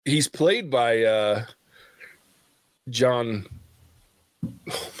He's played by John.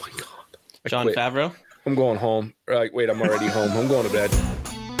 Oh my God, John Favreau. I'm going home. Wait, I'm already home. I'm going to bed.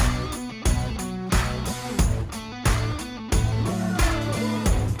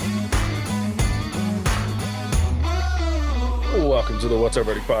 Welcome to the What's Our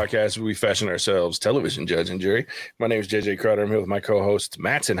Verdict podcast, where we fashion ourselves television judge and jury. My name is JJ Crowder. I'm here with my co-host,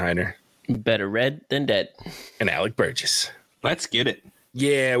 Matt Sinheiner. Better red than dead. And Alec Burgess. Let's get it.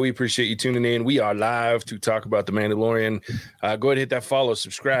 Yeah, we appreciate you tuning in. We are live to talk about The Mandalorian. Go ahead and hit that follow,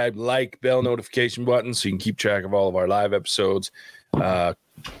 subscribe, like, bell notification button so you can keep track of all of our live episodes.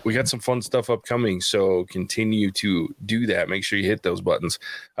 We got some fun stuff upcoming, so continue to do that. Make sure you hit those buttons.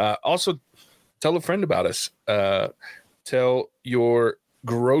 Also, tell a friend about us. Tell your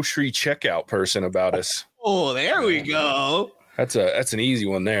grocery checkout person about us. Oh, there we go. That's an easy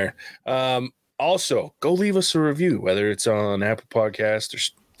one there. Also, go leave us a review, whether it's on Apple Podcast or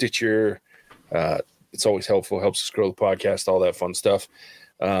Stitcher. It's always helpful, helps us grow the podcast, all that fun stuff.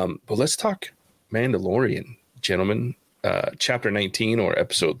 But let's talk Mandalorian, gentlemen. Chapter 19 or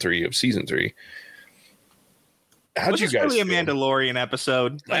episode 3 of season 3. How'd you guys really a Mandalorian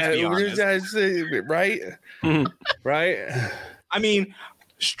episode? Let's be honest. Right? Right? I mean,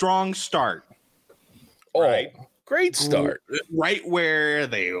 strong start. Oh, right? Great start. Right where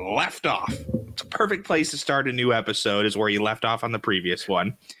they left off. It's a perfect place to start a new episode is where you left off on the previous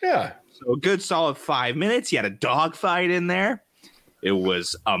one. Yeah. So a good solid 5 minutes. You had a dogfight in there. It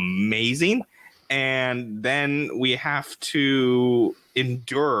was amazing. And then we have to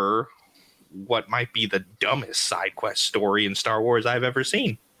endure what might be the dumbest side quest story in Star Wars I've ever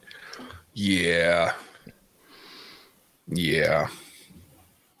seen. Yeah.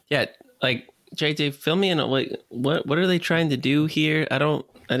 Like JJ, fill me in. Like, what are they trying to do here?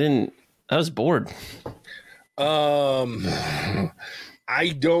 I was bored. I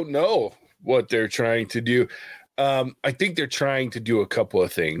don't know what they're trying to do. I think they're trying to do a couple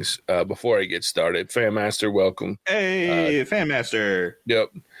of things before I get started. Fan Master, welcome. Hey, Fan Master. Yep.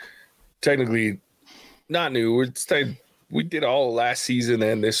 Technically not new. We did all last season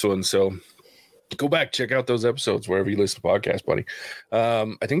and this one, so go back, check out those episodes wherever you listen to podcasts, buddy.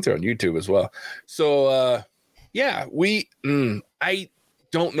 I think they're on YouTube as well. So yeah, I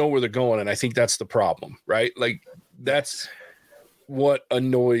don't know where they're going, and I think that's the problem, right? Like, that's what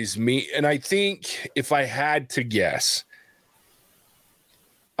annoys me. And I think if I had to guess,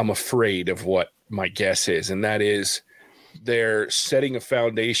 I'm afraid of what my guess is, and that is they're setting a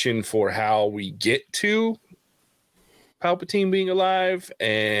foundation for how we get to Palpatine being alive.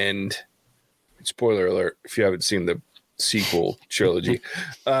 And spoiler alert, if you haven't seen the sequel trilogy,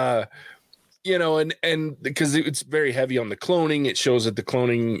 and because it's very heavy on the cloning, it shows that the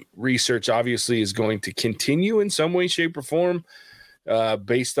cloning research obviously is going to continue in some way, shape, or form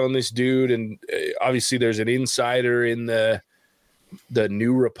based on this dude. And obviously there's an insider in the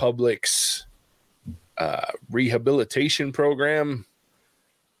New Republic's rehabilitation program,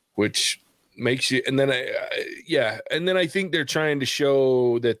 which makes you, and then I think they're trying to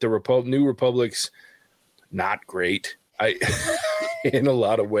show that the New Republic's not great. In a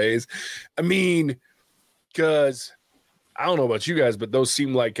lot of ways. I mean, because I don't know about you guys, but those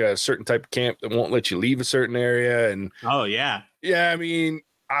seem like a certain type of camp that won't let you leave a certain area. And oh yeah, I mean,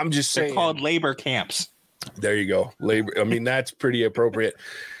 I'm just saying, they're called labor camps. There you go, labor. I mean, that's pretty appropriate.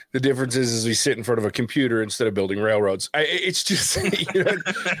 The difference is we sit in front of a computer instead of building railroads. It's just,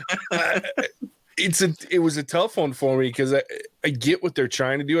 it was a tough one for me because I get what they're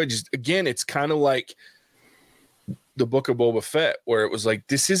trying to do. It's kind of like the Book of Boba Fett, where it was like,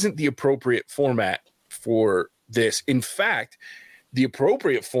 this isn't the appropriate format for this. In fact, the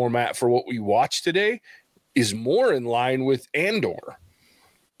appropriate format for what we watched today is more in line with Andor,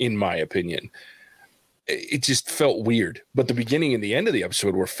 in my opinion. It just felt weird, but the beginning and the end of the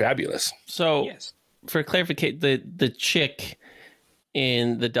episode were fabulous. So, yes. For clarification, the chick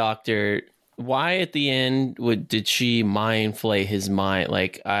in the doctor, why at the end did she mind flay his mind?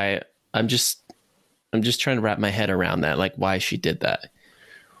 Like, I'm just trying to wrap my head around that, like why she did that.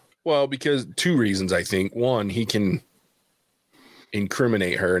 Well, because 2 reasons, I think. One, he can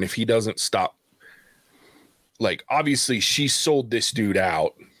incriminate her, and if he doesn't stop, like, obviously she sold this dude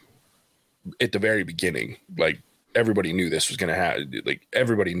out at the very beginning. Like, everybody knew this was going to happen. Like,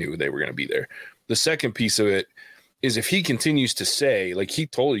 everybody knew they were going to be there. The second piece of it is if he continues to say, like, he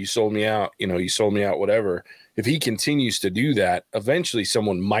told you sold me out, you sold me out, whatever. If he continues to do that, eventually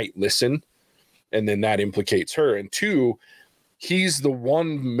someone might listen. And then that implicates her. And 2, he's the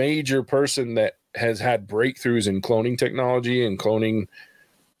one major person that has had breakthroughs in cloning technology and cloning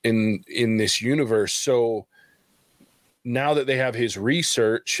in this universe. So now that they have his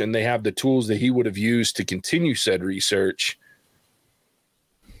research and they have the tools that he would have used to continue said research,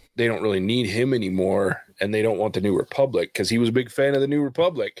 they don't really need him anymore, and they don't want the New Republic, because he was a big fan of the New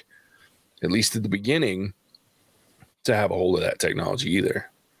Republic, at least at the beginning, to have a hold of that technology either.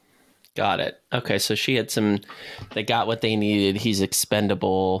 Got it. Okay, so they got what they needed. He's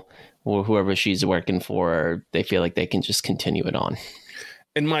expendable, or whoever she's working for, they feel like they can just continue it on.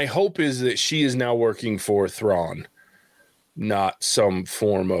 And my hope is that she is now working for Thrawn, not some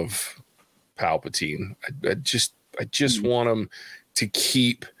form of Palpatine. I just want them to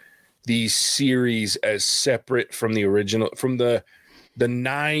keep these series as separate from the original, from the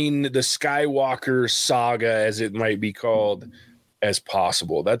Skywalker saga, as it might be called, as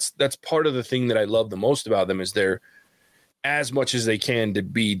possible. That's part of the thing that I love the most about them, is they're, as much as they can, to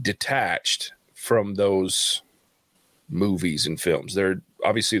be detached from those movies and films.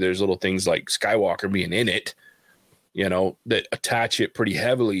 Obviously there's little things like Skywalker being in it, that attach it pretty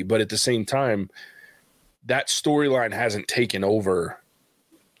heavily, but at the same time, that storyline hasn't taken over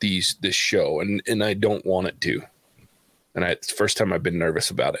this show, and I don't want it to. And it's the first time I've been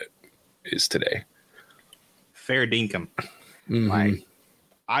nervous about it is today. Fair dinkum. Mm-hmm. Like,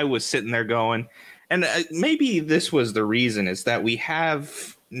 I was sitting there going, and maybe this was the reason, is that we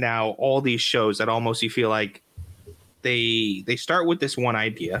have now all these shows that almost you feel like they start with this one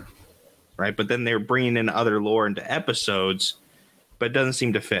idea, right? But then they're bringing in other lore into episodes, but it doesn't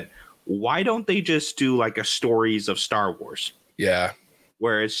seem to fit. Why don't they just do like a Stories of Star Wars? Yeah.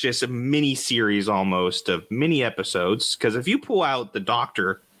 Where it's just a mini series almost of mini episodes. Because if you pull out the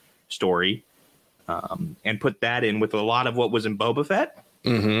Doctor story and put that in with a lot of what was in Boba Fett,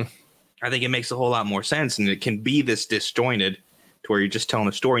 mm-hmm. I think it makes a whole lot more sense. And it can be this disjointed to where you're just telling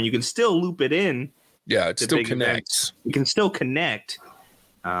a story and you can still loop it in. Yeah, it still connects. Events. You can still connect.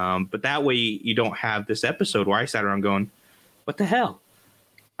 But that way you don't have this episode where I sat around going, what the hell?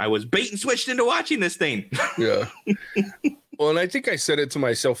 I was bait and switched into watching this thing. Yeah. Well, and I think I said it to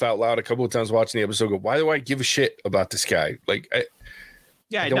myself out loud a couple of times watching the episode. Go, why do I give a shit about this guy? Like,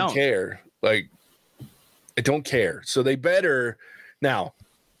 I don't care. Like, I don't care. So they better. Now,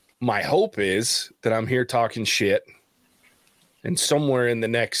 my hope is that I'm here talking shit, and somewhere in the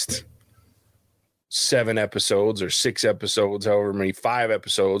next 7 episodes or 6 episodes, however many, 5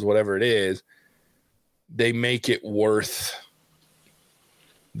 episodes, whatever it is, they make it worth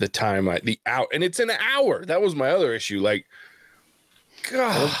the time, the hour. And it's an hour. That was my other issue. Like,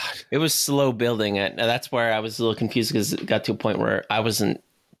 God, it was slow building. That's where I was a little confused, because it got to a point where I wasn't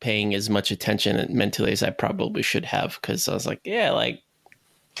paying as much attention mentally as I probably should have, because I was like,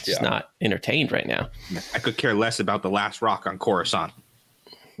 just not entertained right now. I could care less about the last rock on Coruscant.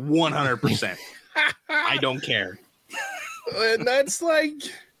 100%. I don't care. And that's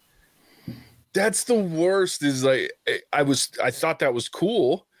the worst, is like, I thought that was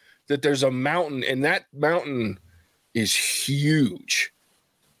cool that there's a mountain, and that mountain is huge,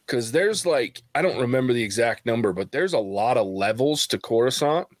 because there's like, I don't remember the exact number, but there's a lot of levels to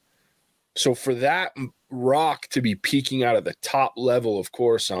Coruscant. So for that rock to be peeking out of the top level of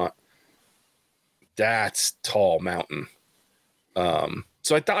Coruscant, that's tall mountain.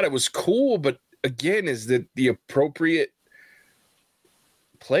 So I thought it was cool, but again, is that the appropriate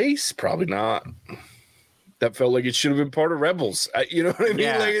place? Probably not. That felt like it should have been part of Rebels. You know what I mean?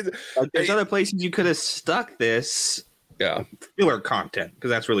 Yeah. Like there's other places you could have stuck this filler content,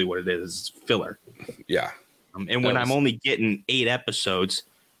 because that's really what it is, filler. Yeah. And when I'm only getting 8 episodes,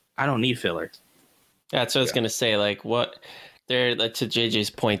 I don't need filler. That's what I was going to say. Like, to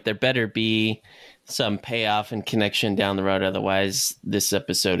JJ's point, there better be some payoff and connection down the road. Otherwise, this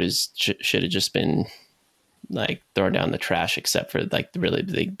episode should have just been like thrown down the trash, except for like really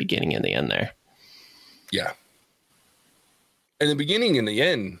the beginning and the end there. Yeah. And the beginning and the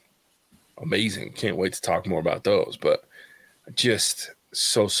end, amazing. Can't wait to talk more about those, but just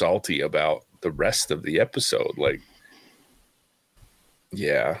so salty about the rest of the episode. Like,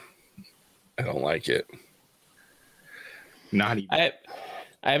 yeah, I don't like it. Not even.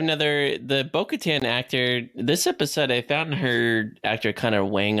 I have another, the Bo-Katan actor. This episode, I found her actor kind of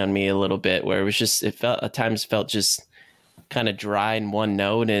weighing on me a little bit, where it felt at times just kind of dry in one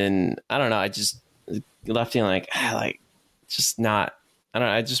note, and I don't know. I just left feeling just not. I don't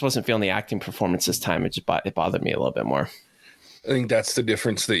know. I just wasn't feeling the acting performance this time. It bothered me a little bit more. I think that's the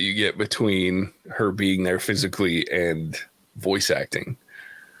difference that you get between her being there physically and voice acting.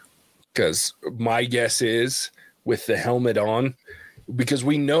 Because my guess is, with the helmet on, because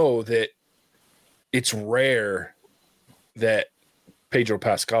we know that it's rare that Pedro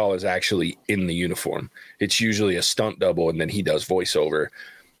Pascal is actually in the uniform. It's usually a stunt double, and then he does voiceover.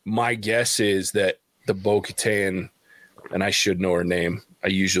 My guess is that the Bo-Katan and I should know her name. I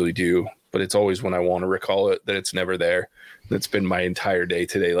usually do, but it's always when I want to recall it that it's never there. That's been my entire day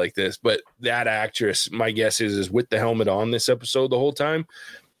today like this. But that actress, my guess is with the helmet on this episode the whole time,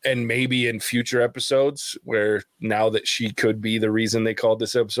 and maybe in future episodes where now that she could be the reason they called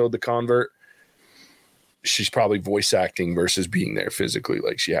this episode The Convert, she's probably voice acting versus being there physically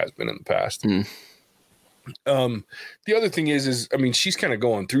like she has been in the past. The other thing is I mean, she's kind of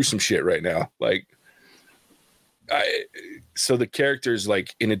going through some shit right now. Like, so the character's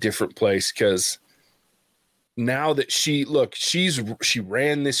like in a different place because now that she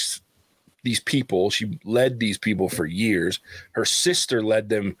ran these people, she led these people for years. Her sister led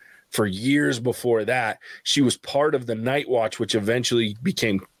them for years before that. She was part of the Night Watch, which eventually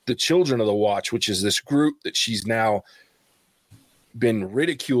became the Children of the Watch, which is this group that she's now been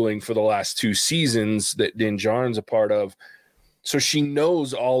ridiculing for the last 2 seasons that Din Djarin's a part of. So she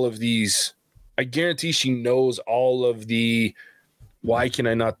knows all of these. I guarantee she knows all of the. Why can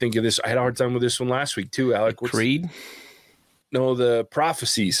I not think of this? I had a hard time with this one last week too, Alec. Creed? No, the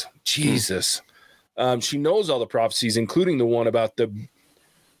prophecies. Jesus. She knows all the prophecies, including the one about the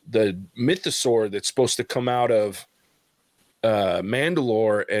mythosaur that's supposed to come out of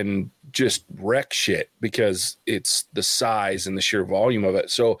Mandalore and just wreck shit because it's the size and the sheer volume of it.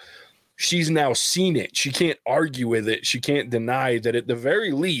 So she's now seen it. She can't argue with it. She can't deny that at the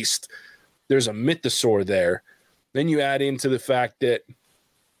very least there's a mythosaur there. Then you add into the fact that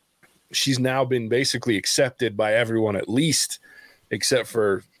she's now been basically accepted by everyone, at least except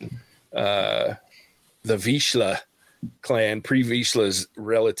for the Vizsla clan, Pre-Vizsla's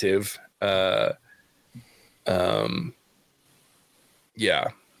relative. That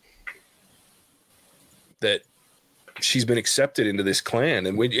she's been accepted into this clan,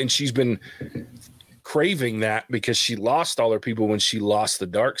 and she's been craving that because she lost all her people when she lost the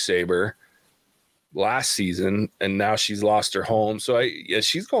Darksaber last season, and now she's lost her home. So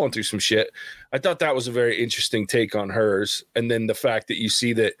she's going through some shit. I thought that was a very interesting take on hers. And then the fact that you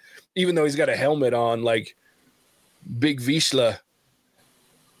see that even though he's got a helmet on, like Big Vizsla,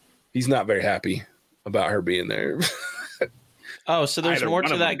 he's not very happy about her being there. Oh, so there's more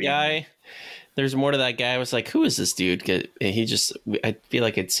to that guy. There's more to that guy. I was like, who is this dude? I feel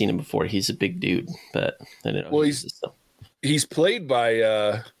like I'd seen him before. He's a big dude, but I don't know. Well, he's played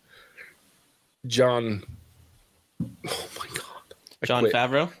by John. Oh my God. Jon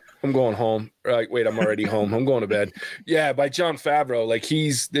Favreau. I'm going home. Wait, I'm already home. I'm going to bed. Yeah, by Jon Favreau. Like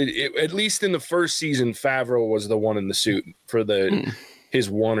at least in the first season, Favreau was the one in the suit for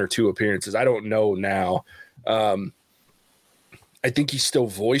his 1 or 2 appearances. I don't know now. I think he's still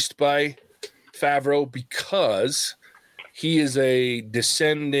voiced by Favreau because he is a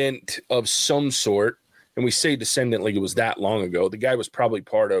descendant of some sort. And we say descendant like it was that long ago. The guy was probably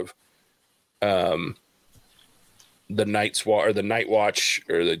part of the Night Watch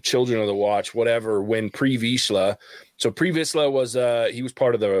or the Children of the Watch, whatever, when Pre-Vizsla. So Pre-Vizsla was he was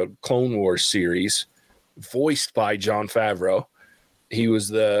part of the Clone Wars series, voiced by Jon Favreau. He was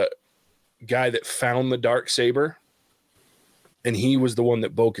the guy that found the Darksaber, and he was the one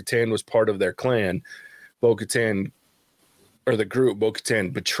that Bo-Katan was part of their clan. Bo-Katan, or the group,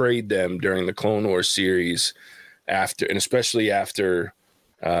 Bo-Katan betrayed them during the Clone Wars series especially after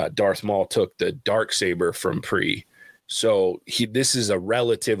Darth Maul took the Darksaber from Pre. So this is a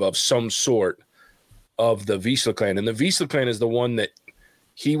relative of some sort of the Vizsla clan. And the Vizsla clan is the one that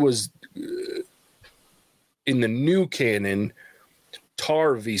he was in the new canon.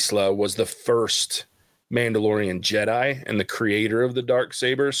 Tar Vizsla was the first Mandalorian Jedi and the creator of the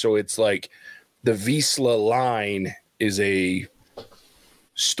Darksaber. So it's like the Vizsla line is a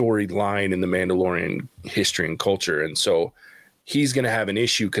storied line in the Mandalorian history and culture. And so he's going to have an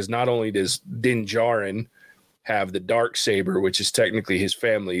issue because not only does Din Djarin have the Darksaber, which is technically his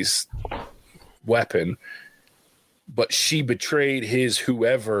family's weapon, but she betrayed his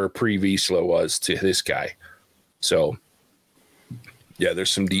whoever Pre-Vizsla was to this guy. So yeah,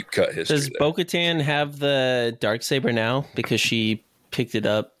 there's some deep cut history. Does Bo-Katan have the Darksaber now because she picked it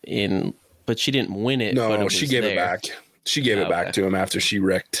up but she didn't win it? No, she gave it back. She gave it back to him after she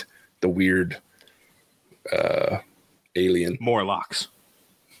wrecked the weird alien. Morlocks.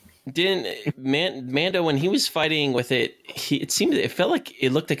 Didn't Mando, when he was fighting with it, it felt like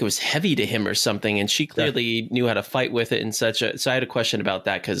it looked like it was heavy to him or something, and she clearly knew how to fight with it and such. So I had a question about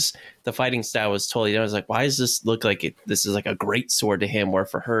that because the fighting style was totally. I was like, why does this look like this is like a great sword to him, where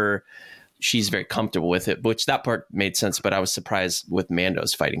for her, she's very comfortable with it, which that part made sense. But I was surprised with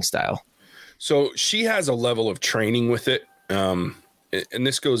Mando's fighting style. So she has a level of training with it, and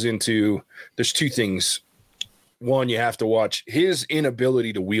this goes into. There's 2 things. One, you have to watch his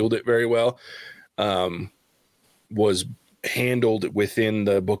inability to wield it very well. was handled within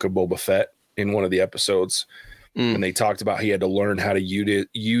the Book of Boba Fett in one of the episodes. And they talked about he had to learn how to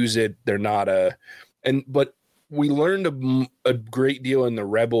use it. They're not but we learned a great deal in the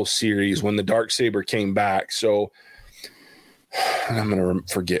Rebel series when the Darksaber came back. So I'm going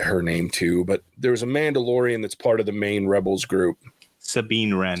to forget her name too, but there was a Mandalorian that's part of the main Rebels group.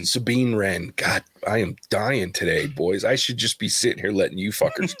 Sabine Wren. God, I am dying today, boys. I should just be sitting here letting you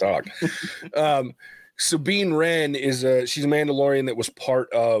fuckers talk. Sabine Wren she's a Mandalorian that was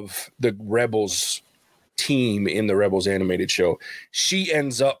part of the Rebels team in the Rebels animated show. She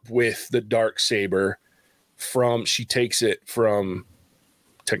ends up with the Darksaber she takes it from,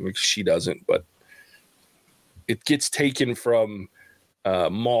 technically she doesn't, but it gets taken from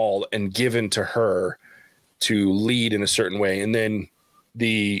Maul and given to her to lead in a certain way. And then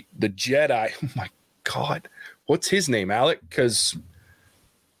the Jedi, oh my God, what's his name, Alec? Because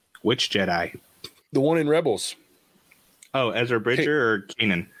which Jedi? The one in Rebels. Oh, Ezra Bridger or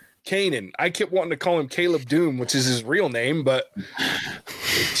Kanan? Kanan. I kept wanting to call him Caleb Doom, which is his real name, but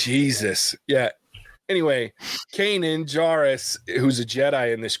Jesus. Yeah. Anyway, Kanan Jarrus, who's a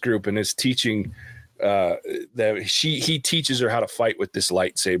Jedi in this group and is teaching that he teaches her how to fight with this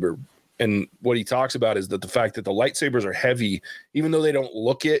lightsaber. And what he talks about is that the fact that the lightsabers are heavy, even though they don't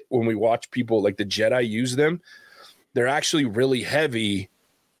look it when we watch people like the Jedi use them, they're actually really heavy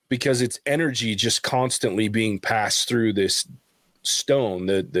because it's energy just constantly being passed through this stone,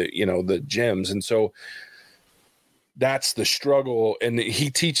 the gems. And so that's the struggle. And he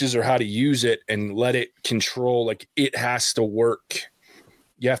teaches her how to use it and let it control. Like it has to work.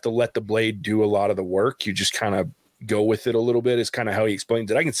 You have to let the blade do a lot of the work. You just kind of go with it a little bit is kind of how he explains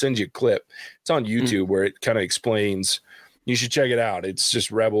it. I can send you a clip. It's on YouTube where it kind of explains. You should check it out. It's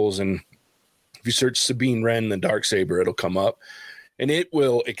just Rebels. And if you search Sabine Wren, the Darksaber, it'll come up. And it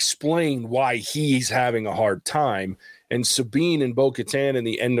will explain why he's having a hard time. And Sabine and Bo-Katan in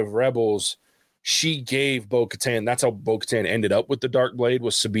the end of Rebels, she gave Bo-Katan. That's how Bo-Katan ended up with the Dark Blade,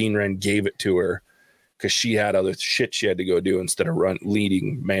 was Sabine Wren gave it to her because she had other shit she had to go do instead of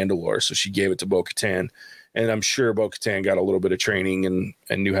leading Mandalore. So she gave it to Bo-Katan. And I'm sure Bo-Katan got a little bit of training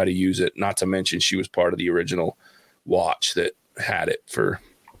and knew how to use it. Not to mention she was part of the original watch that had it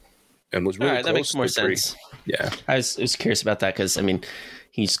and was really all right, close. that makes more sense. Yeah. I was curious about that because, I mean,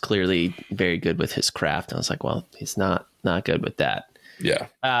 he's clearly very good with his craft. I was like, well, he's not good with that. Yeah.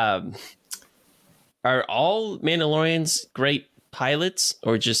 Are all Mandalorians great pilots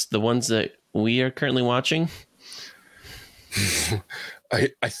or just the ones that we are currently watching? I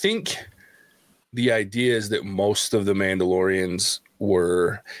think the idea is that most of the Mandalorians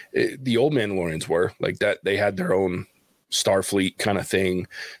the old Mandalorians were like that. They had their own Starfleet kind of thing.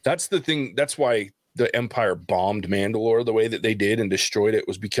 That's the thing. That's why the Empire bombed Mandalore the way that they did and destroyed it,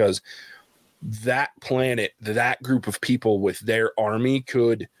 was because that planet, that group of people with their army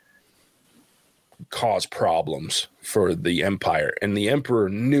could cause problems for the Empire. And the Emperor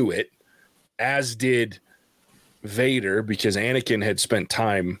knew it, as did Vader, because Anakin had spent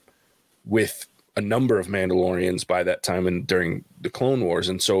time with a number of Mandalorians by that time and during the Clone Wars.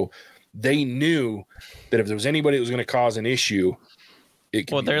 And so they knew that if there was anybody that was going to cause an issue,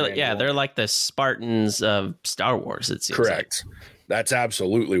 they're like the Spartans of Star Wars. It seems correct. Like. That's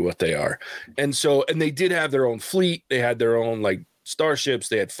absolutely what they are. And so, and they did have their own fleet. They had their own like starships.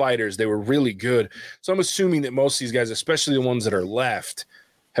 They had fighters. They were really good. So I'm assuming that most of these guys, especially the ones that are left,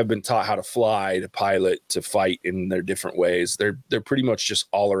 have been taught how to fly, to pilot, to fight in their different ways. They're pretty much just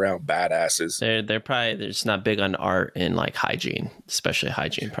all around badasses. They're just not big on art and like hygiene, especially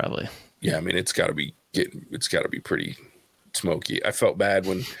hygiene probably. Yeah, I mean it's got to be pretty smoky. I felt bad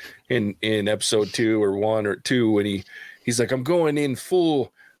when in episode 2 or 1 or 2 when he's like, I'm going in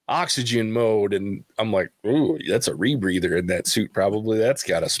full oxygen mode, and I'm like, ooh, that's a rebreather in that suit probably. That's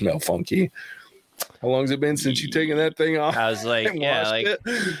got to smell funky. How long has it been since you've taken that thing off? I was like, yeah,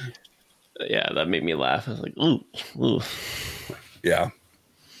 that made me laugh. I was like, ooh. Yeah.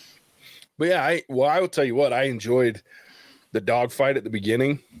 But yeah, I will tell you what, I enjoyed the dogfight at the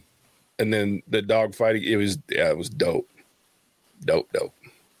beginning, and then the dogfighting, it was dope. Dope.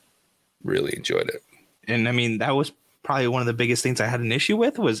 Really enjoyed it. And I mean, that was probably one of the biggest things I had an issue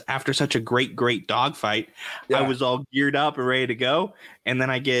with, was after such a great dogfight, I was all geared up and ready to go. And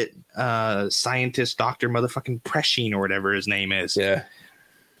then I get scientist Dr. motherfucking Presheen or whatever his name is. Yeah.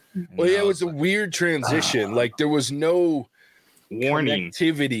 Well, yeah, it was a weird transition. Like there was no warning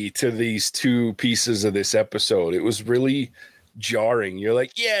connectivity to these two pieces of this episode. It was really jarring. You're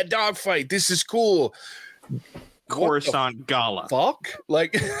like, yeah, dogfight. This is cool. Coruscant Gala. Fuck?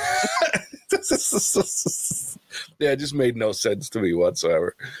 Like, yeah, it just made no sense to me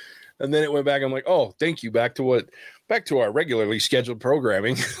whatsoever. And then it went back. I'm like, oh, thank you. Back to our regularly scheduled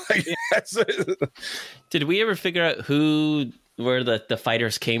programming. Like, Did we ever figure out where the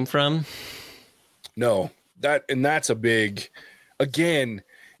fighters came from? No, that's a big, again,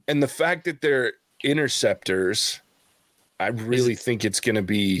 and the fact that they're interceptors, I really think it's going to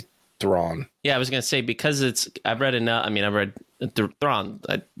be Thrawn. Yeah, I was going to say, because I've read Thrawn.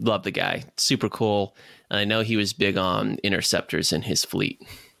 I love the guy. Super cool. And I know he was big on interceptors in his fleet.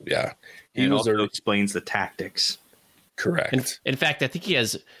 Yeah. He also explains the tactics. Correct. In fact, I think he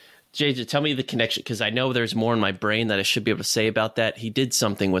has, Jay, tell me the connection, because I know there's more in my brain that I should be able to say about that. He did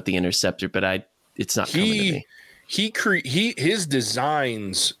something with the interceptor, but it's not coming to me. His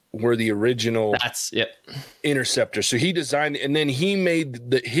designs were the original interceptor. So he designed, and then he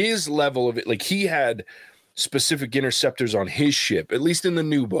made his level of it. Like, he had specific interceptors on his ship, at least in the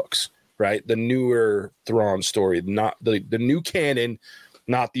new books, right? The newer Thrawn story, not the new canon,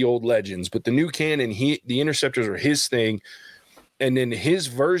 not the old legends, but the new canon. The interceptors were his thing, and then his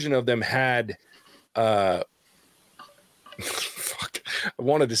version of them had fuck, I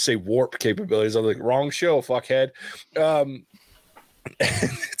wanted to say warp capabilities. I was like, wrong show, fuckhead.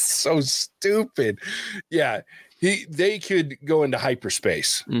 It's so stupid. Yeah. They could go into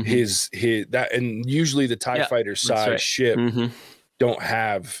hyperspace. Mm-hmm. And usually the TIE fighter size ship don't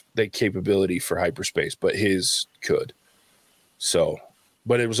have the capability for hyperspace, but his could. So,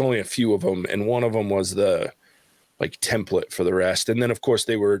 but it was only a few of them, and one of them was the template for the rest. And then of course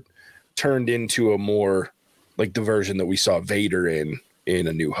they were turned into a more like the version that we saw Vader in A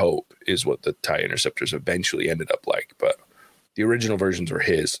New Hope is what the TIE interceptors eventually ended up like, but the original versions were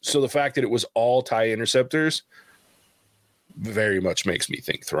his. So the fact that it was all TIE interceptors very much makes me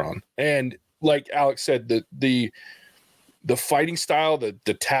think Thrawn. And like Alex said, the fighting style, the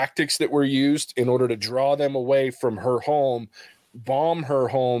tactics that were used in order to draw them away from her home, bomb her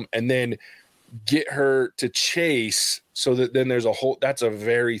home, and then get her to chase, so that then there's that's a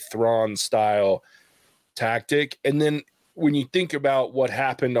very Thrawn style tactic. And then when you think about what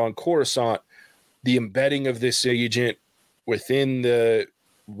happened on Coruscant, the embedding of this agent within the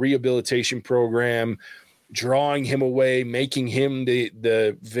rehabilitation program, drawing him away, making him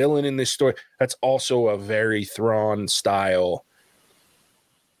the villain in this story, that's also a very Thrawn style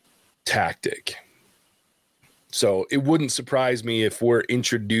tactic. So it wouldn't surprise me if we're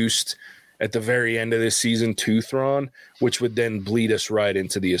introduced at the very end of this season to Thrawn, which would then bleed us right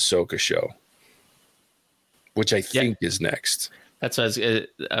into the Ahsoka show, which I think is next. That's what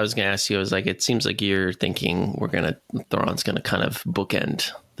I was going to ask you. I was like, it seems like you're thinking Thrawn's going to kind of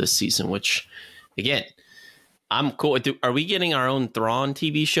bookend this season, which, again, I'm cool. Are we getting our own Thrawn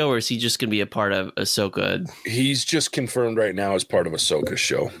TV show, or is he just going to be a part of Ahsoka? He's just confirmed right now as part of Ahsoka's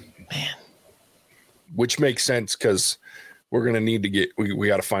show. Man. Which makes sense, because we're going to need to we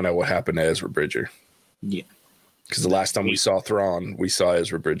got to find out what happened to Ezra Bridger. Yeah. Because the last time we saw Thrawn, we saw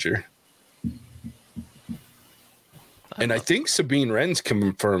Ezra Bridger. And I think Sabine Wren's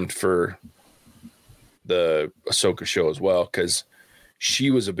confirmed for the Ahsoka show as well, because she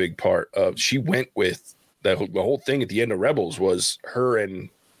was a big part of. She went with the whole thing at the end of Rebels was her and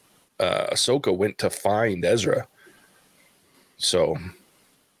Ahsoka went to find Ezra. So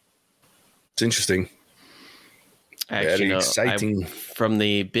it's interesting. Actually, exciting. From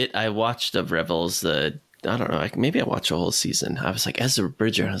the bit I watched of Rebels, I don't know, maybe I watched a whole season. I was like, Ezra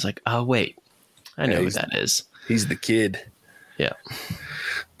Bridger, and I was like, oh wait, I know who that is. He's the kid. Yeah.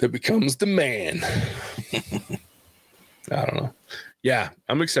 That becomes the man. I don't know. Yeah,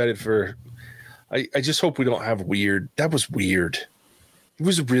 I'm excited for. I just hope we don't have weird. That was weird. It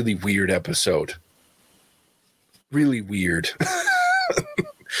was a really weird episode. Really weird.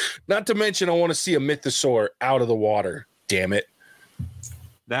 Not to mention, I want to see a mythosaur out of the water. Damn it.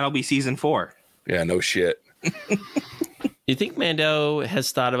 That'll be season 4. Yeah, no shit. You think Mando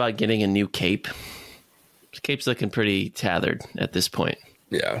has thought about getting a new cape? The cape's looking pretty tethered at this point.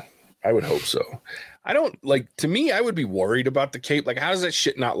 Yeah, I would hope so. I don't to me, I would be worried about the cape. Like, how does that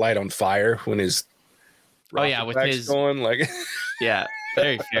shit not light on fire when his with his going? Yeah,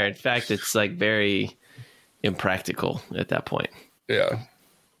 very fair. In fact, it's very impractical at that point. Yeah.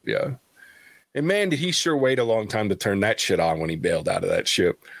 And man, did he sure wait a long time to turn that shit on when he bailed out of that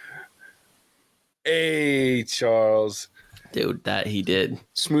ship. Hey, Charles. Dude, that he did.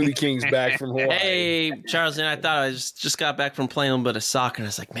 Smoothie King's back from Hawaii. Hey, Charles, and I thought I just got back from playing a little bit of soccer, and I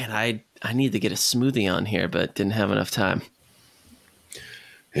was like, man, I need to get a smoothie on here, but didn't have enough time.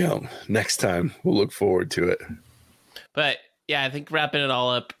 Yeah, next time we'll look forward to it. But yeah, I think wrapping it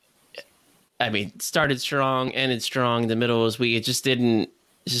all up, I mean, started strong, ended strong. The middle was weak. It just didn't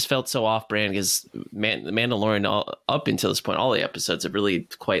just felt so off-brand because the Mandalorian, up until this point, all the episodes have really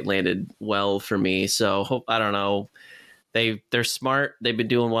quite landed well for me. So I don't know. They're smart. They've been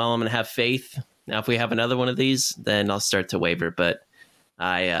doing well. I'm going to have faith. Now, if we have another one of these, then I'll start to waver. But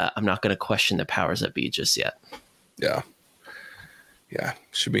I'm not going to question the powers that be just yet. Yeah. Yeah,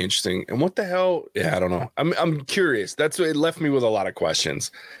 should be interesting. And what the hell? Yeah, I don't know. I'm curious. That's what it left me with a lot of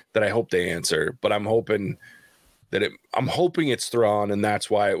questions that I hope they answer. But I'm hoping it's Thrawn, and that's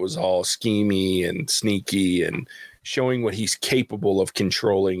why it was all schemy and sneaky and showing what he's capable of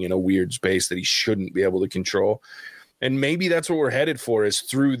controlling in a weird space that he shouldn't be able to control. And maybe that's what we're headed for, is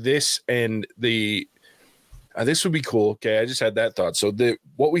through this and the. This would be cool. Okay, I just had that thought. So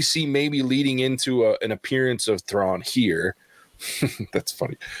what we see maybe leading into an appearance of Thrawn here. That's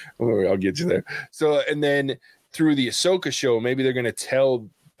funny. I'll get you there. So, and then through the Ahsoka show, maybe they're going to tell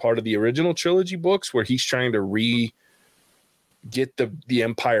part of the original trilogy books where he's trying to get the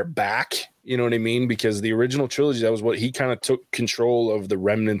Empire back. You know what I mean? Because the original trilogy, that was what he kind of took control of, the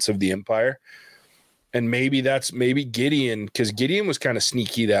remnants of the Empire. And maybe Gideon, because Gideon was kind of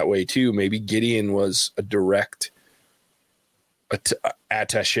sneaky that way too. Maybe Gideon was a direct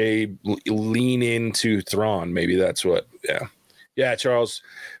attaché lean into Thrawn. Maybe that's what. Yeah, Charles,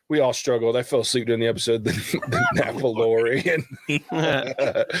 we all struggled. I fell asleep during the episode. The Mandalorian.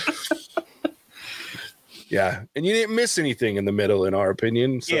 Yeah, and you didn't miss anything in the middle, in our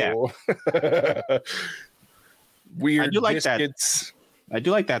opinion. So weird. I do like biscuits. I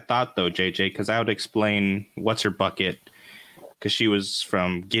do like that thought, though, JJ, because I would explain what's her bucket, because she was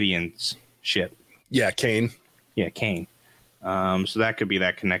from Gideon's ship. Yeah, Kane. Yeah, Kane. So that could be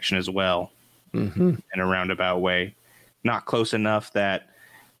that connection as well, in a roundabout way. Not close enough that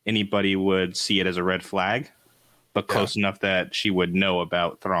anybody would see it as a red flag, but close enough that she would know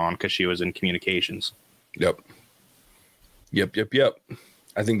about Thrawn because she was in communications. Yep.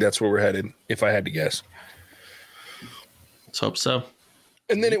 I think that's where we're headed, if I had to guess. Let's hope so.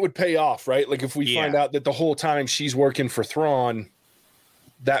 And then it would pay off, right? Like if we find out that the whole time she's working for Thrawn,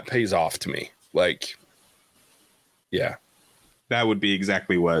 that pays off to me. Like, yeah. That would be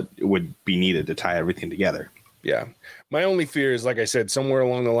exactly what would be needed to tie everything together. Yeah. My only fear is, like I said, somewhere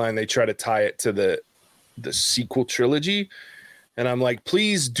along the line, they try to tie it to the sequel trilogy. And I'm like,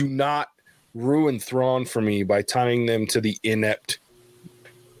 please do not ruin Thrawn for me by tying them to the inept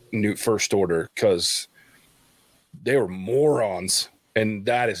new First Order, because they were morons, and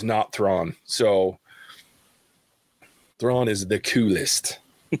that is not Thrawn. So Thrawn is the coolest.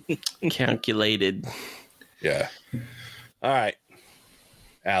 Calculated. Yeah. All right.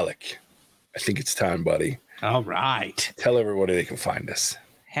 Alec, I think it's time, buddy. All right. Tell everybody they can find us.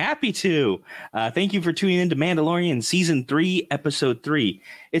 Happy to. Thank you for tuning in to Mandalorian Season 3, Episode 3.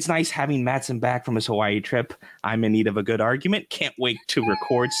 It's nice having Mattson back from his Hawaii trip. I'm in need of a good argument. Can't wait to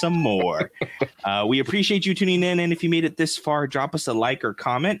record some more. We appreciate you tuning in, and if you made it this far, drop us a like or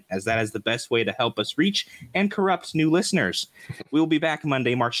comment, as that is the best way to help us reach and corrupt new listeners. We will be back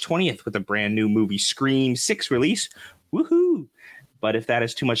Monday, March 20th with a brand new movie, Scream 6 release. Woohoo! But if that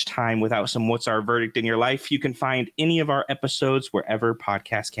is too much time without some What's Our Verdict in your life, you can find any of our episodes wherever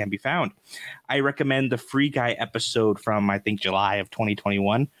podcasts can be found. I recommend the Free Guy episode from, I think, July of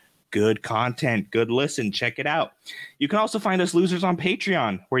 2021. Good content, good listen, check it out. You can also find us losers on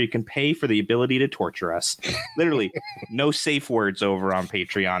Patreon, where you can pay for the ability to torture us. Literally, no safe words over on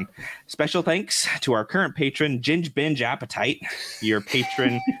Patreon. Special thanks to our current patron, Ginge Binge Appetite. Your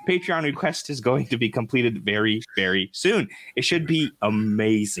Patreon request is going to be completed very, very soon. It should be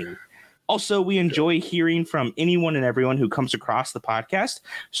amazing. Also, we enjoy hearing from anyone and everyone who comes across the podcast.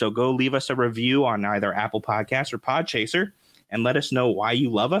 So go leave us a review on either Apple Podcasts or Podchaser, and let us know why you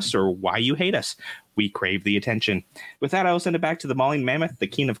love us or why you hate us. We crave the attention. With that, I will send it back to the Mauling Mammoth, the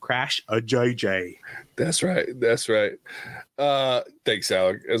King of Crash, a JJ. That's right. Thanks,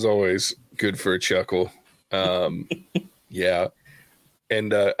 Alec. As always, good for a chuckle. Yeah.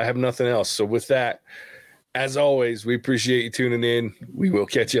 And I have nothing else. So with that, as always, we appreciate you tuning in. We will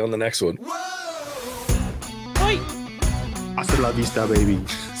catch you on the next one. Bye. Hasta la vista, baby.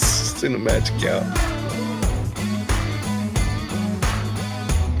 Cinemagic out.